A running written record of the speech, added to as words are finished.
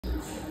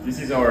This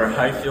is our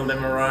high field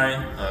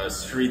MRI,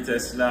 3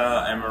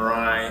 Tesla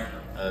MRI.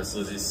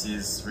 So this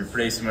is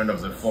replacement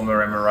of the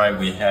former MRI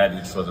we had,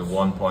 which was a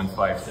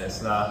 1.5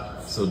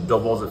 Tesla. So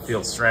double the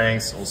field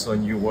strength, also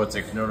newer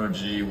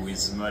technology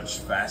with much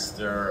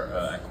faster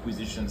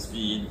acquisition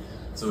speed.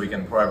 So we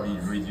can probably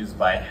reduce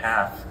by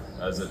half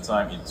the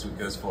time it took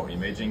us for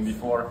imaging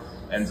before.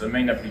 And the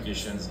main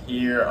applications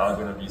here are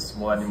going to be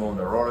small animal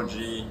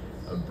neurology,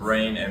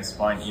 brain and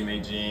spine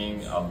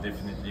imaging are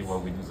definitely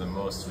what we do the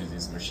most with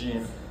this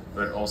machine,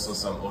 but also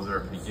some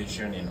other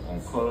application in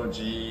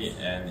oncology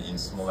and in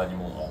small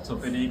animal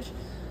orthopedic.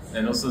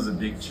 And also the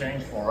big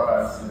change for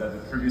us is that the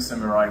previous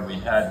MRI we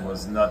had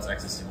was not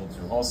accessible to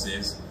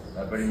horses,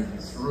 but in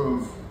this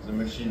room the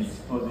machine is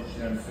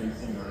positioned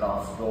facing a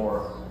large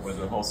door where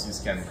the horses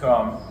can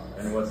come,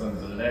 and what's on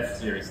the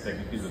left here is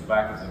technically the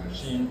back of the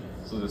machine,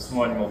 so the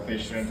small animal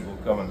patient will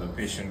come on the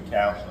patient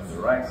couch on the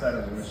right side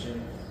of the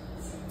machine,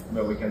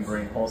 but we can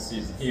bring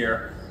horses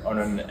here on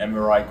an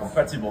MRI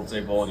compatible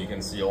table. You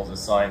can see all the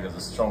signs. There's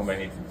a strong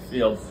magnetic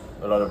field,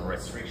 a lot of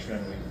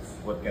restriction with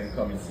what can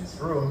come in this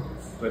room,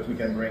 but we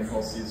can bring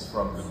horses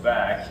from the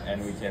back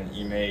and we can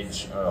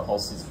image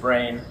horse's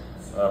brain,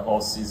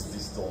 horse's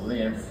distal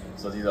limb.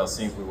 So these are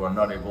things we were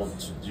not able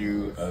to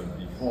do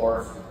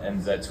before,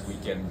 and that we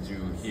can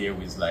do here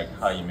with like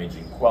high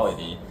imaging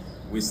quality.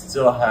 We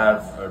still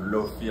have a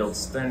low field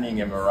standing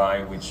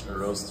MRI, which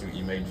allows to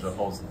image the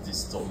horse's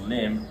distal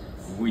limb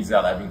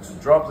without having to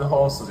drop the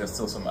horse, so there's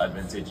still some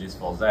advantages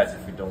for that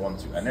if we don't want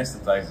to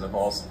anesthetize the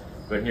horse.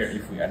 But here,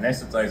 if we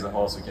anesthetize the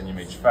horse, we can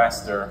image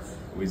faster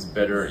with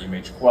better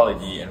image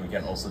quality, and we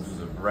can also do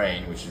the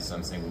brain, which is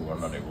something we were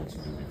not able to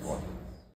do before.